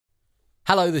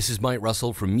Hello, this is Mike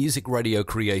Russell from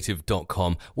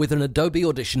musicradiocreative.com with an Adobe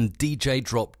Audition DJ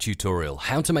drop tutorial.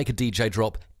 How to make a DJ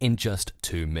drop in just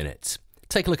 2 minutes.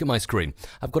 Take a look at my screen.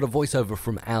 I've got a voiceover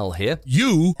from Al here.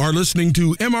 You are listening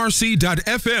to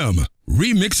MRC.FM,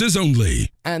 remixes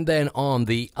only. And then on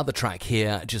the other track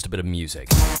here, just a bit of music.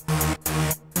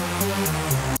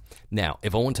 Now,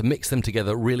 if I want to mix them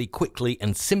together really quickly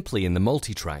and simply in the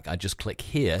multitrack, I just click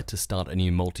here to start a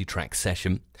new multitrack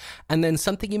session. And then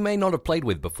something you may not have played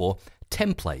with before,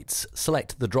 templates.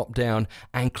 Select the drop down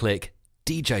and click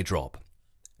DJ drop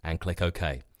and click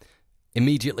OK.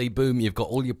 Immediately, boom, you've got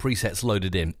all your presets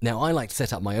loaded in. Now, I like to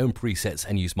set up my own presets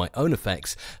and use my own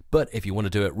effects, but if you want to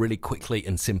do it really quickly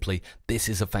and simply, this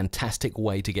is a fantastic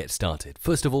way to get started.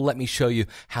 First of all, let me show you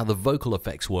how the vocal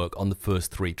effects work on the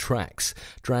first 3 tracks.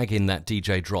 Drag in that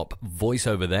DJ drop voice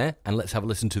over there, and let's have a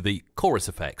listen to the chorus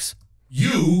effects.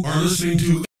 You are listening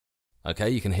to...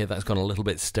 Okay, you can hear that's gone a little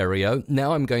bit stereo.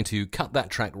 Now I'm going to cut that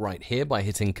track right here by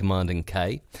hitting Command and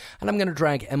K, and I'm going to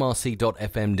drag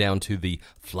MRC.FM down to the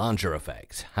flanger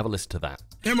effect. Have a listen to that.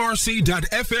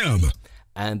 MRC.FM.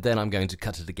 And then I'm going to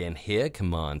cut it again here,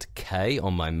 Command K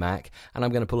on my Mac, and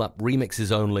I'm going to pull up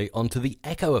Remixes Only onto the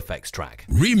echo effects track.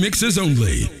 Remixes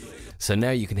only. So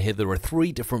now you can hear there are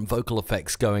 3 different vocal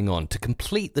effects going on. To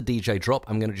complete the DJ drop,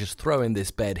 I'm going to just throw in this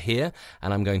bed here,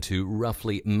 and I'm going to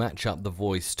roughly match up the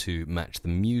voice to match the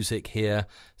music here.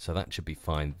 So that should be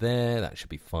fine there, that should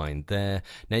be fine there.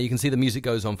 Now you can see the music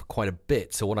goes on for quite a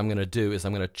bit, so what I'm going to do is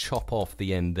I'm going to chop off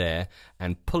the end there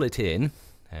and pull it in,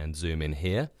 and zoom in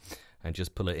here. And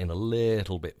just pull it in a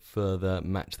little bit further,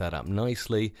 match that up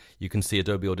nicely. You can see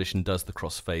Adobe Audition does the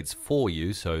crossfades for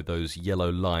you, so those yellow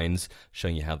lines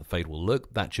showing you how the fade will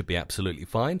look, that should be absolutely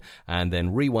fine. And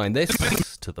then rewind this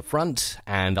to the front,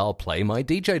 and I'll play my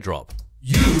DJ drop.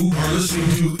 You are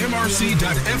listening to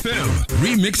MRC.FM,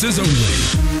 remixes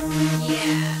only.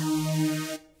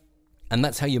 Yeah. And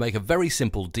that's how you make a very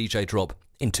simple DJ drop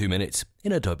in 2 minutes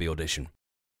in Adobe Audition.